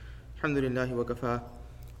الحمد لله وكفى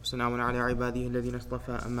وسلام على عباده الذين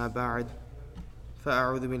اصطفى أما بعد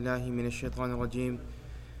فأعوذ بالله من الشيطان الرجيم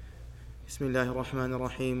بسم الله الرحمن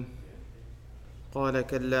الرحيم قال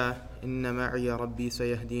كلا إن معي ربي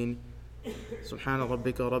سيهدين سبحان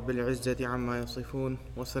ربك رب العزة عما يصفون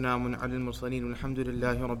وسلام على المرسلين والحمد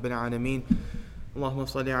لله رب العالمين اللهم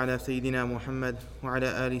صل على سيدنا محمد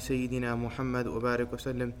وعلى آل سيدنا محمد وبارك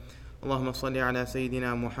وسلم اللهم صل على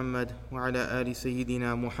سيدنا محمد وعلى آل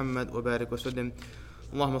سيدنا محمد وبارك وسلم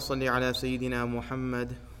اللهم صل على سيدنا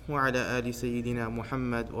محمد وعلى آل سيدنا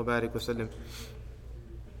محمد وبارك وسلم.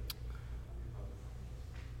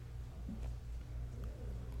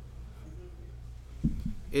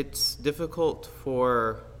 It's difficult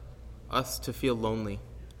for us to feel lonely.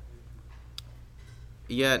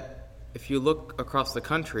 Yet, if you look across the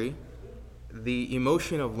country, the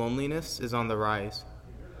emotion of loneliness is on the rise.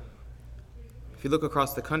 If you look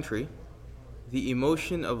across the country, the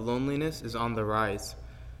emotion of loneliness is on the rise.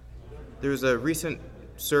 There's a recent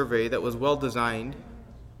survey that was well designed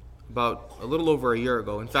about a little over a year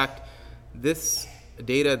ago. In fact, this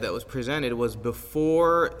data that was presented was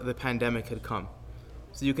before the pandemic had come.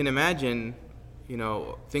 So you can imagine,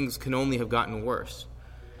 things can only have gotten worse.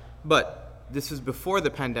 But this is before the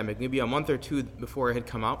pandemic, maybe a month or two before it had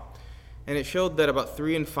come out. And it showed that about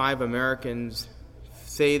 3 in 5 Americans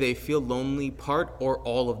say they feel lonely part or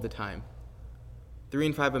all of the time. 3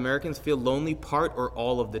 in 5 Americans feel lonely part or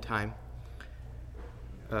all of the time.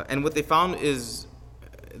 And what they found is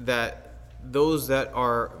that those that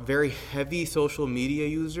are very heavy social media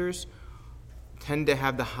users tend to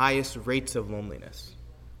have the highest rates of loneliness.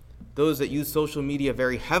 Those that use social media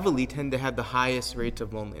very heavily tend to have the highest rates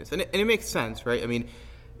of loneliness. And it makes sense, right? I mean,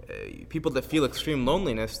 people that feel extreme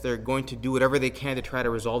loneliness, they're going to do whatever they can to try to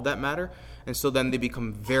resolve that matter. And so then they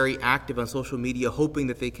become very active on social media, hoping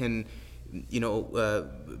that they can,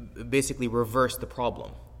 basically reverse the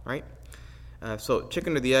problem, right? So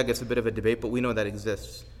chicken or the egg is a bit of a debate, but we know that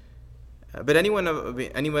exists. But any one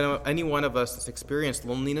of us that's experienced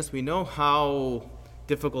loneliness, we know how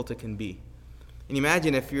difficult it can be. And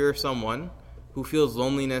imagine if you're someone who feels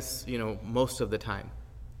loneliness, most of the time.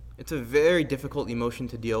 It's a very difficult emotion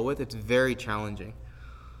to deal with. It's very challenging.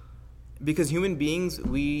 Because human beings,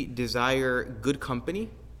 we desire good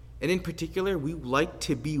company, and in particular, we like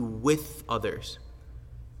to be with others.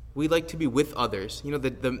 We like to be with others.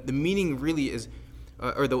 The meaning really is,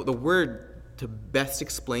 or the word to best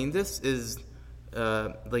explain this is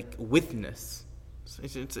like witness.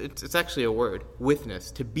 It's actually a word,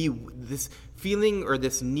 witness, to be this feeling or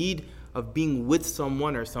this need of being with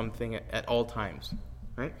someone or something at all times,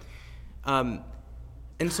 right?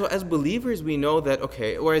 And so as believers, we know that,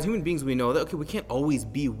 or as human beings, we know that, we can't always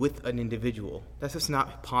be with an individual. That's just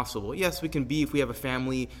not possible. Yes, we can be, if we have a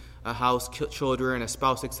family, a house, children, a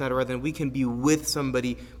spouse, etc., then we can be with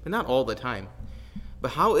somebody, but not all the time.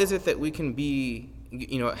 But how is it that we can be,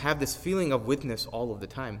 have this feeling of witness all of the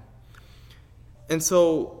time? And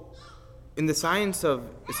so, in the science of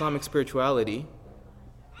Islamic spirituality,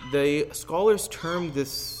 the scholars term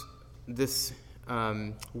this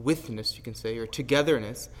witness, you can say, or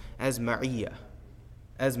togetherness, as ma'iyya,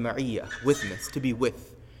 witness, to be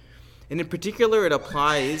with. And in particular, it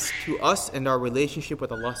applies to us and our relationship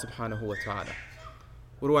with Allah subhanahu wa ta'ala.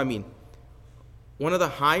 What do I mean? One of the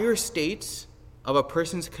higher states of a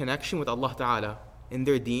person's connection with Allah ta'ala in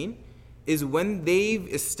their deen is when they've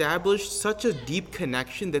established such a deep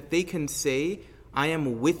connection that they can say, I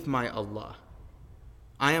am with my Allah.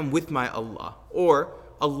 I am with my Allah. Or,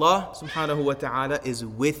 Allah subhanahu wa ta'ala is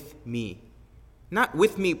with me. Not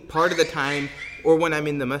with me part of the time, or when I'm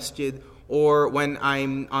in the masjid, or when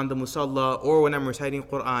I'm on the musalla, or when I'm reciting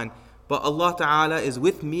Quran. But Allah ta'ala is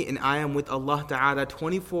with me, and I am with Allah ta'ala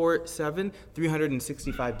 24/7,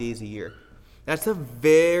 365 days a year. That's a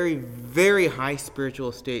very, very high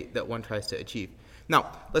spiritual state that one tries to achieve.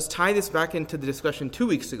 Now, let's tie this back into the discussion 2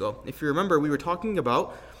 weeks ago. If you remember, we were talking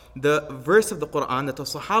about the verse of the Quran that the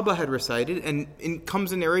Sahaba had recited, and it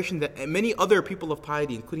comes a narration that many other people of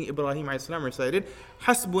piety, including Ibrahim a.s. recited,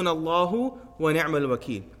 Hasbunallahu wa ni'mal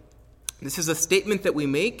wakeel. This is a statement that we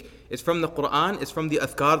make. It's from the Quran, it's from the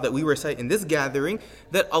adhkar that we recite in this gathering,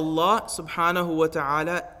 that Allah subhanahu wa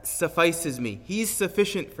ta'ala suffices me. He's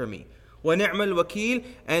sufficient for me. Wa ni'mal wakeel,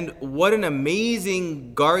 and what an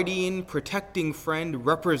amazing guardian, protecting friend,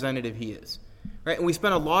 representative He is. Right? And we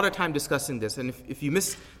spent a lot of time discussing this, and if you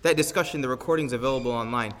missed that discussion, the recording's available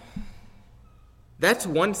online. That's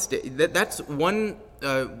one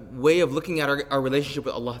way of looking at our relationship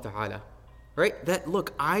with Allah Ta'ala. Right? That,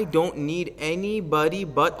 look, I don't need anybody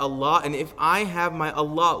but Allah, and if I have my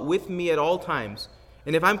Allah with me at all times,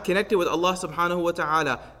 And if I'm connected with Allah subhanahu wa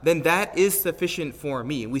ta'ala, then that is sufficient for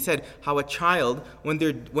me. We said how a child, when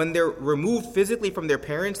they're removed physically from their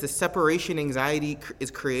parents, the separation anxiety is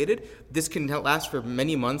created. This can last for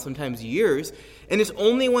many months, sometimes years. And it's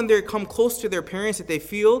only when they come close to their parents that they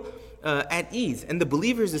feel at ease. And the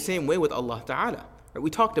believer is the same way with Allah ta'ala. Right? We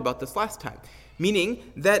talked about this last time. Meaning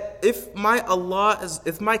that if my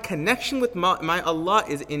connection with my Allah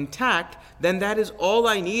is intact, then that is all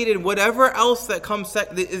I need, and whatever else that comes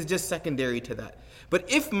is just secondary to that. But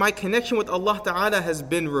if my connection with Allah Ta'ala has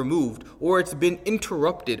been removed, or it's been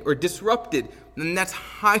interrupted or disrupted, then that's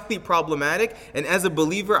highly problematic. And as a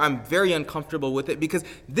believer, I'm very uncomfortable with it, because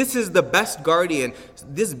this is the best guardian.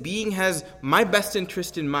 This being has my best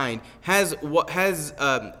interest in mind, and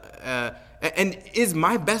is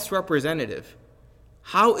my best representative.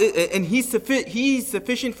 And he's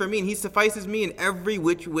sufficient for me, and he suffices me in every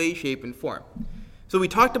which way, shape, and form. So we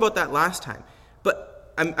talked about that last time.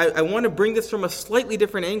 But I want to bring this from a slightly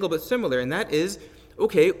different angle, but similar, and that is,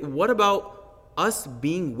 okay, what about us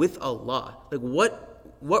being with Allah? Like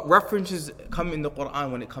what references come in the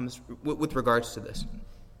Quran when it comes with regards to this?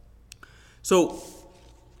 So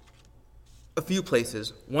a few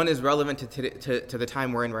places. One is relevant to the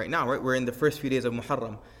time we're in right now, right? We're in the first few days of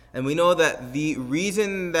Muharram. And we know that the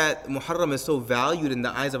reason that Muharram is so valued in the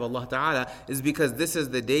eyes of Allah Ta'ala is because this is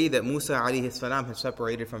the day that Musa alayhi salam has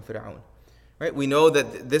separated from Fir'aun. Right? We know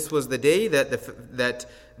that this was the day that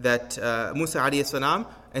Musa alayhi salam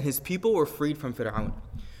and his people were freed from Fir'aun.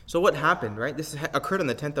 So what happened, right? This occurred on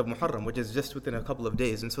the 10th of Muharram, which is just within a couple of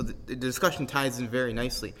days. And so the discussion ties in very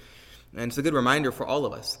nicely. And it's a good reminder for all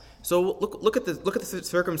of us. So look at the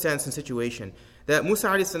circumstance and situation that Musa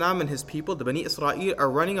alayhi salam and his people, the Bani Israel, are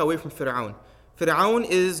running away from Fir'aun. Fir'aun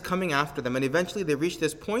is coming after them, and eventually they reach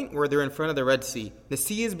this point where they're in front of the Red Sea. The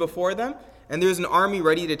sea is before them, and there's an army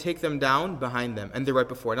ready to take them down behind them, and they're right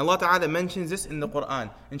before. And Allah Ta'ala mentions this in the Quran,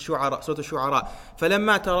 in Surah Shu'ara.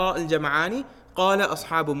 فَلَمَّا تَرَى الْجَمْعَانِ قَالَ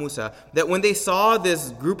أَصْحَابُ مُوسَى. That when they saw this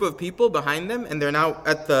group of people behind them, and they're now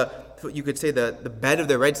at you could say the bed of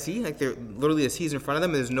the Red Sea, like they're literally the sea's in front of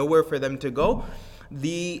them, there's nowhere for them to go.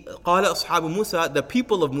 The قَالَ أَصْحَابُ مُوسَى, the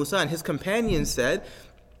people of Musa and his companions said,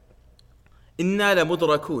 إِنَّا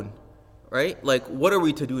لَمُدْرَكُونَ. Right? Like, what are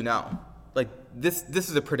we to do now? Like, this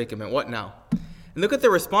is a predicament. What now? And look at the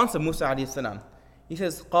response of Musa alayhi salam. He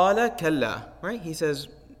says, قَالَ كَلَّا. Right? He says,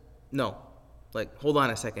 no. Like, hold on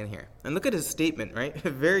a second here. And look at his statement, right?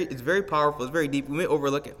 It's very powerful. It's very deep. We may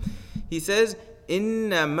overlook it. He says,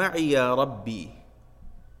 Inna ma'iya Rabbi.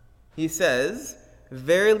 He says,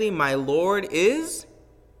 verily my Lord is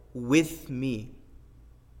with me.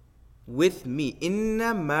 With me.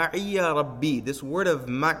 Inna ma'iya Rabbi. This word of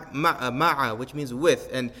ma'a, which means with.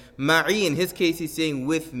 And ma'i, in his case, he's saying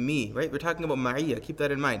with me. Right? We're talking about ma'iya. Keep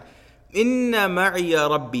that in mind. Inna ma'iya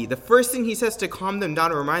Rabbi. The first thing he says to calm them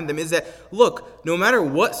down and remind them is that, look, no matter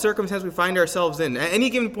what circumstance we find ourselves in, at any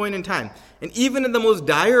given point in time, and even in the most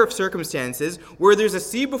dire of circumstances, where there's a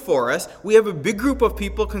sea before us, we have a big group of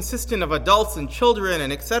people consistent of adults and children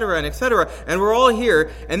and etc. and we're all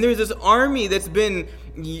here, and there's this army that's been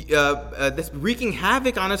that's wreaking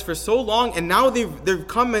havoc on us for so long, and now they've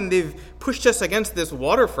come and they've pushed us against this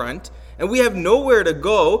waterfront, and we have nowhere to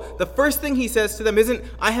go. The first thing he says to them isn't,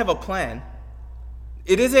 I have a plan.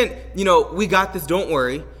 It isn't, we got this, don't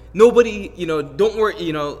worry. Nobody, don't worry,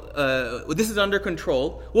 this is under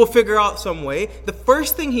control. We'll figure out some way. The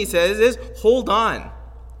first thing he says is, hold on.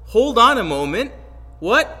 Hold on a moment.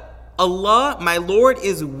 What? Allah, my Lord,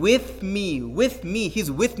 is with me. With me.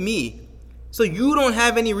 He's with me. So you don't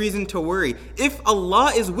have any reason to worry. If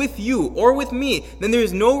Allah is with you or with me, then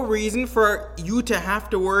there's no reason for you to have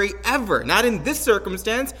to worry ever. Not in this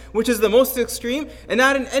circumstance, which is the most extreme, and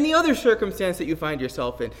not in any other circumstance that you find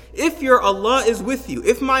yourself in. If your Allah is with you,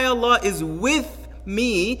 if my Allah is with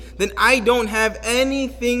me, then I don't have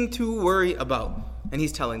anything to worry about. And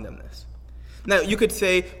he's telling them this. Now you could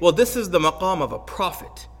say, well, this is the maqam of a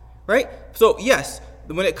prophet, right? So yes,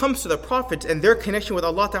 when it comes to the prophets and their connection with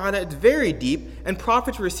Allah Ta'ala, it's very deep, and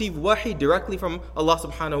prophets receive wahi directly from Allah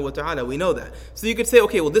Subhanahu wa Ta'ala. We know that. So you could say,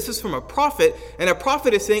 okay, well, this is from a prophet, and a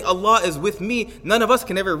prophet is saying Allah is with me. None of us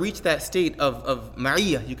can ever reach that state of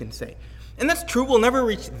ma'iyah, you can say. And that's true, we'll never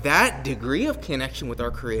reach that degree of connection with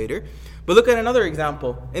our Creator. But look at another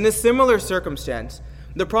example. In a similar circumstance,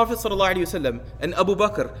 the Prophet ﷺ and Abu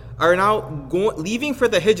Bakr are now leaving for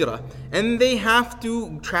the hijrah, and they have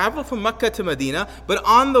to travel from Mecca to Medina. But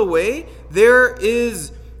on the way, there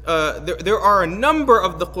are a number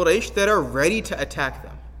of the Quraysh that are ready to attack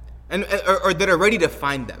them, or that are ready to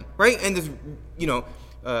find them, right? And there's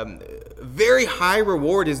very high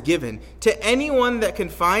reward is given to anyone that can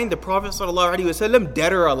find the Prophet ﷺ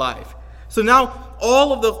dead or alive. So now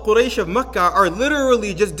all of the Quraysh of Makkah are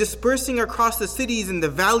literally just dispersing across the cities and the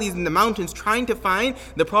valleys and the mountains trying to find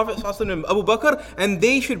the Prophet ﷺ and Abu Bakr, and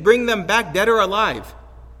they should bring them back dead or alive.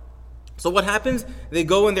 So what happens? They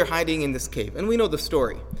go and they're hiding in this cave. And we know the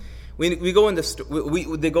story. They go and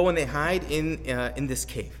they hide in this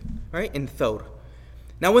cave, right? In Thawr.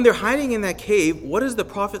 Now when they're hiding in that cave, what does the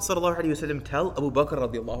Prophet ﷺ tell Abu Bakr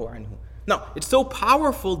radiallahu anhu? Now, it's so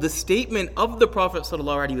powerful, the statement of the Prophet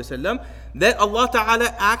ﷺ, that Allah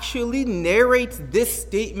Ta'ala actually narrates this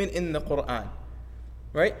statement in the Quran.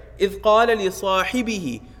 Right? إِذْ قَالَ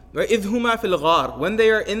لِصَاحِبِهِ إِذْ هُمَا فِي الْغَارِ, when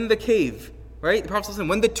they are in the cave. Right? The Prophet ﷺ,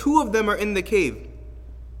 when the two of them are in the cave.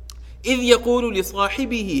 إِذْ يَقُولُ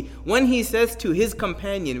لِصَاحِبِهِ, when he says to his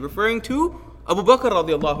companion, referring to Abu Bakr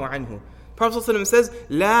radiallahu anhu. Prophet ﷺ says,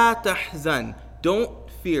 لَا تَحْزَنْ, don't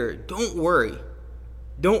fear, don't worry.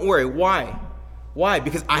 Don't worry. Why? Why?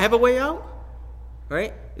 Because I have a way out?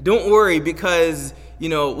 Right? Don't worry because,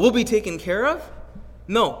 we'll be taken care of?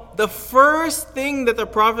 No. The first thing that the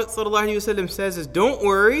Prophet ﷺ says is, don't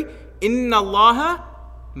worry, inna Allaha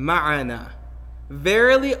ma'ana.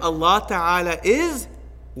 Verily Allah Ta'ala is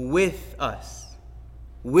with us.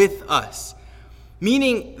 With us.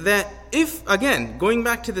 Meaning that if, again, going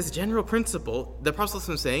back to this general principle, the Prophet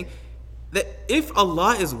ﷺ is saying, that if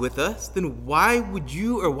Allah is with us, then why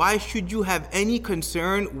should you have any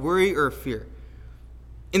concern, worry, or fear?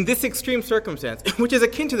 In this extreme circumstance, which is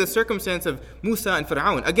akin to the circumstance of Musa and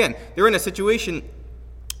Fir'aun. Again, they're in a situation,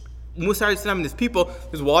 Musa and his people,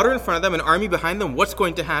 there's water in front of them, an army behind them, what's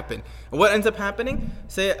going to happen? And what ends up happening?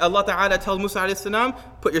 Say Allah Ta'ala tells Musa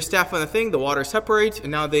put your staff on the thing, the water separates,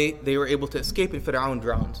 and now they were able to escape and Fir'aun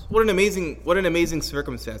drowns. What an amazing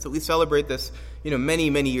circumstance. So we celebrate this, many,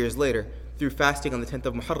 many years later, through fasting on the 10th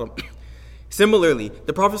of Muharram. Similarly,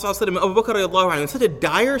 the Prophet ﷺ, Abu Bakr radiallahu anhu, in such a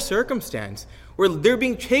dire circumstance where they're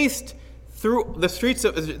being chased through the streets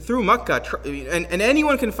through Makkah, and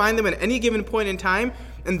anyone can find them at any given point in time,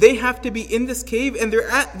 and they have to be in this cave, and they're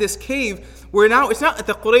at this cave where now it's not that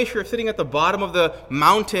the Quraysh are sitting at the bottom of the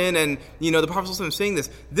mountain, and the Prophet ﷺ is saying this.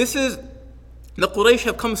 This is the Quraysh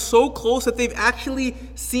have come so close that they've actually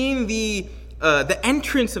seen the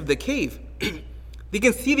entrance of the cave. They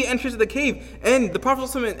can see the entrance of the cave, and the Prophet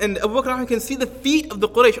ﷺ and Abu Bakr can see the feet of the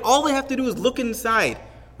Quraysh. All they have to do is look inside,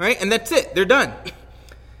 right? And that's it. They're done.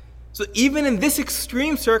 So even in this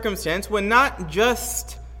extreme circumstance, when not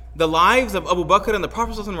just the lives of Abu Bakr and the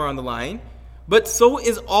Prophet ﷺ were on the line, but so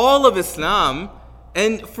is all of Islam,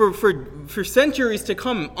 and for centuries to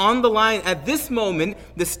come on the line at this moment,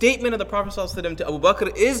 the statement of the Prophet ﷺ to Abu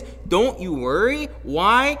Bakr is, don't you worry.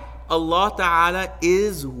 Why? Allah Ta'ala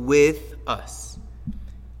is with us.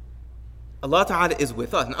 Allah Ta'ala is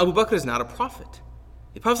with us. And Abu Bakr is not a prophet.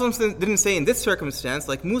 The Prophet ﷺ didn't say in this circumstance,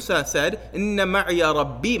 like Musa said, Inna ma'iya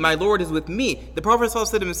Rabbi, my Lord is with me. The Prophet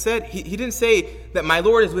ﷺ said, he didn't say that my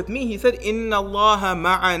Lord is with me. He said, Inna Allaha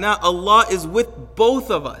ma'ana, Allah is with both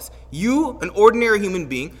of us. You, an ordinary human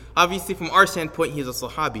being, obviously from our standpoint, he's a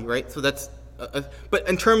Sahabi, right? So that's, but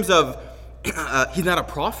in terms of, he's not a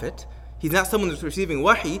prophet. He's not someone who's receiving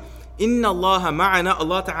wahi. Inna Allaha ma'ana,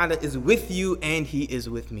 Allah Ta'ala is with you and He is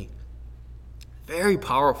with me. Very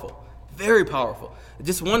powerful, very powerful.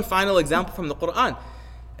 Just one final example from the Quran.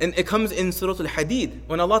 And it comes in Surah Al-Hadid.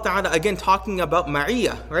 When Allah Ta'ala, again talking about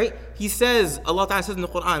Ma'iyah, right? He says, Allah Ta'ala says in the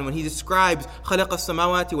Quran, when He describes خَلَقَ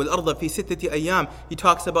السَّمَاوَاتِ وَالْأَرْضَ فِي سِتَّةِ أَيَّامٍ, He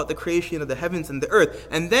talks about the creation of the heavens and the earth.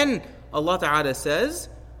 And then Allah Ta'ala says,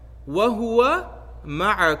 وَهُوَ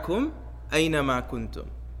مَعَكُمْ أَيْنَمَا كُنْتُمْ,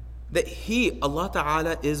 that He, Allah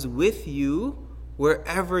Ta'ala, is with you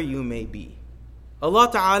wherever you may be.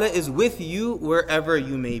 Allah Ta'ala is with you wherever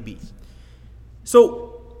you may be.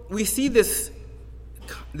 So we see this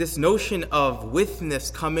notion of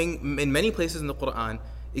witness coming in many places in the Quran,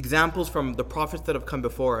 examples from the prophets that have come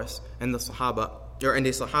before us and the Sahaba, or and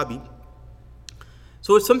the Sahabi.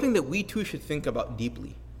 So it's something that we too should think about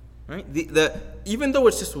deeply. Right? Even though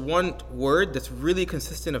it's just one word that's really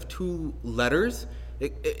consistent of two letters,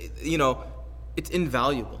 it's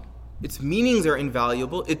invaluable. Its meanings are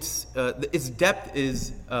invaluable. Its depth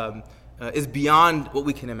is beyond what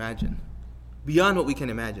we can imagine. Beyond what we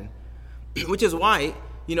can imagine. Which is why,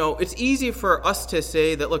 it's easy for us to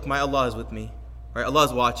say that, look, my Allah is with me. Right? Allah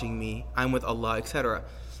is watching me. I'm with Allah, etc.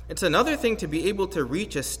 It's another thing to be able to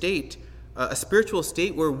reach a state, a spiritual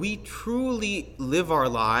state where we truly live our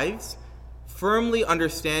lives firmly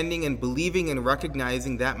understanding and believing and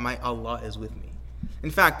recognizing that my Allah is with me.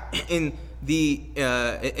 In fact, in the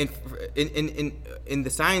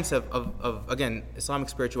science of again Islamic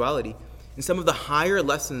spirituality, in some of the higher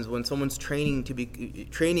lessons when someone's training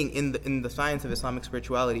in the science of Islamic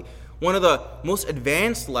spirituality, one of the most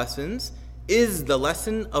advanced lessons is the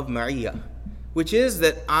lesson of Ma'iyah, which is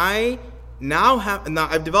that now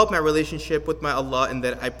I've developed my relationship with my Allah in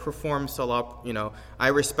that I perform salah, I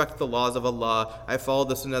respect the laws of Allah, I follow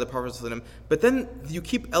the sunnah of the Prophet ﷺ, but then you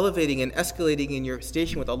keep elevating and escalating in your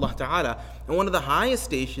station with Allah Ta'ala, and one of the highest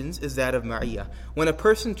stations is that of Ma'iyah, when a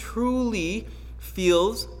person truly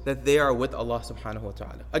feels that they are with Allah subhanahu wa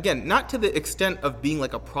ta'ala. Again, not to the extent of being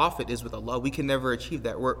like a prophet is with Allah, we can never achieve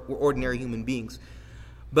that, we're ordinary human beings,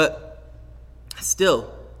 but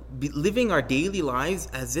still, living our daily lives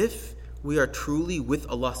as if we are truly with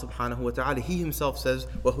Allah subhanahu wa ta'ala. He himself says,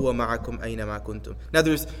 وَهُوَ مَعَكُمْ أَيْنَمَا كُنْتُمْ. Now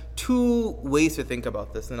there's two ways to think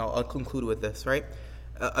about this, and I'll conclude with this, right?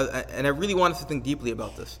 And I really want us to think deeply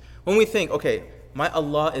about this. When we think, okay, my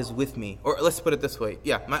Allah is with me, or let's put it this way,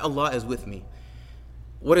 my Allah is with me.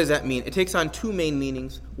 What does that mean? It takes on two main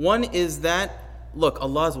meanings. One is that, look,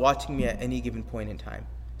 Allah is watching me at any given point in time.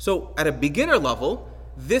 So at a beginner level,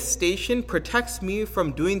 this station protects me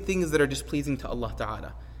from doing things that are displeasing to Allah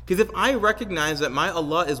Ta'ala. Because if I recognize that my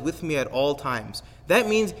Allah is with me at all times, that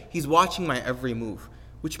means He's watching my every move,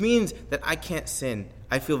 which means that I can't sin.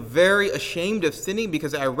 I feel very ashamed of sinning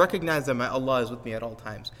because I recognize that my Allah is with me at all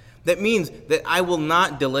times. That means that I will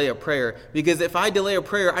not delay a prayer, because if I delay a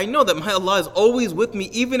prayer, I know that my Allah is always with me,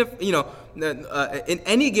 even if, in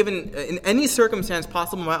any circumstance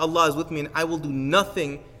possible, my Allah is with me, and I will do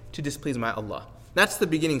nothing to displease my Allah. That's the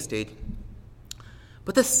beginning stage.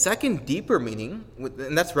 But the second deeper meaning,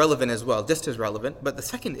 and that's relevant as well, just as relevant, but the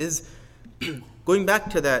second is going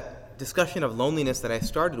back to that discussion of loneliness that I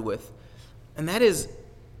started with, and that is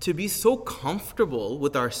to be so comfortable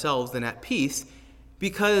with ourselves and at peace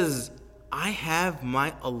because I have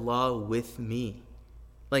my Allah with me.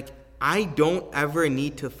 Like, I don't ever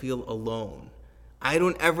need to feel alone. I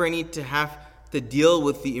don't ever need to have to deal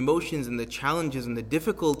with the emotions and the challenges and the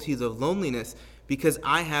difficulties of loneliness, because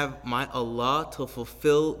I have my Allah to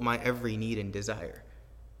fulfill my every need and desire,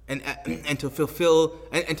 and to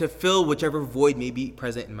fill whichever void may be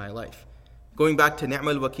present in my life. Going back to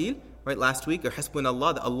Ni'mal Wakil, right, last week, or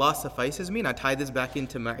Hasbunallah, that Allah suffices me, and I tie this back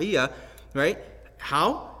into Ma'iyah, right?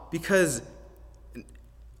 How? Because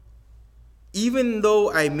even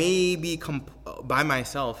though I may be by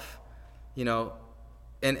myself,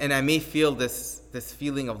 and I may feel this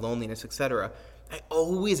feeling of loneliness, etc., I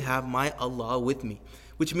always have my Allah with me,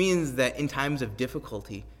 which means that in times of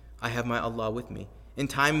difficulty, I have my Allah with me. In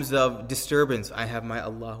times of disturbance, I have my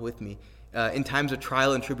Allah with me. In times of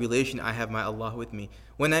trial and tribulation, I have my Allah with me.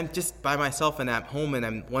 When I'm just by myself and I'm home and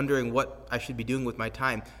I'm wondering what I should be doing with my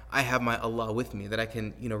time, I have my Allah with me that I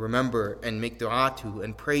can, remember and make dua to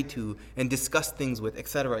and pray to and discuss things with,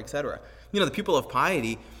 etc., etc. The people of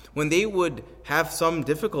piety, when they would have some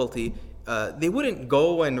difficulty, they wouldn't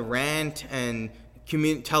go and rant and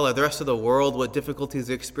tell the rest of the world what difficulties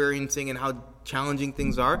they're experiencing and how challenging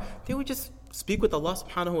things are. They would just speak with Allah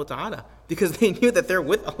subhanahu wa ta'ala, because they knew that they're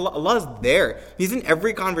with Allah. Allah is there. He's in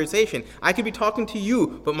every conversation. I could be talking to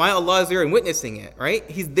you, but my Allah is there and witnessing it, right?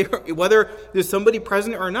 He's there whether there's somebody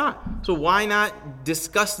present or not. So why not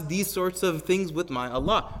discuss these sorts of things with my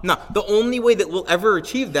Allah? Now, the only way that we'll ever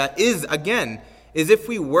achieve that is if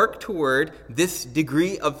we work toward this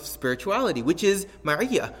degree of spirituality, which is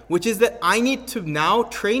Ma'iyah, which is that I need to now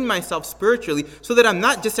train myself spiritually so that I'm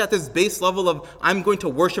not just at this base level of I'm going to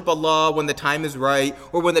worship Allah when the time is right,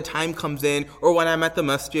 or when the time comes in, or when I'm at the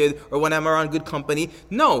masjid, or when I'm around good company.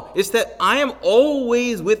 No, it's that I am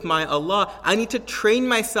always with my Allah. I need to train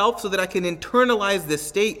myself so that I can internalize this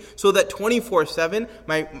state, so that 24/7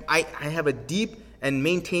 I have a deep and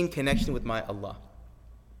maintained connection with my Allah.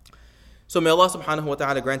 So may Allah subhanahu wa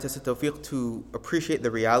ta'ala grant us the tawfiq to appreciate the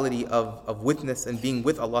reality of witness and being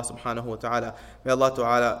with Allah subhanahu wa ta'ala. May Allah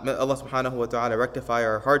subhanahu wa ta'ala rectify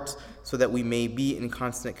our hearts so that we may be in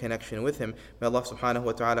constant connection with Him. May Allah subhanahu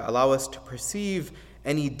wa ta'ala allow us to perceive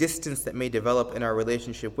any distance that may develop in our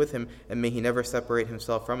relationship with Him, and may He never separate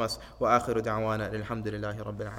Himself from us. Wa akhiru da'wana alhamdulillahi rabbil alamin.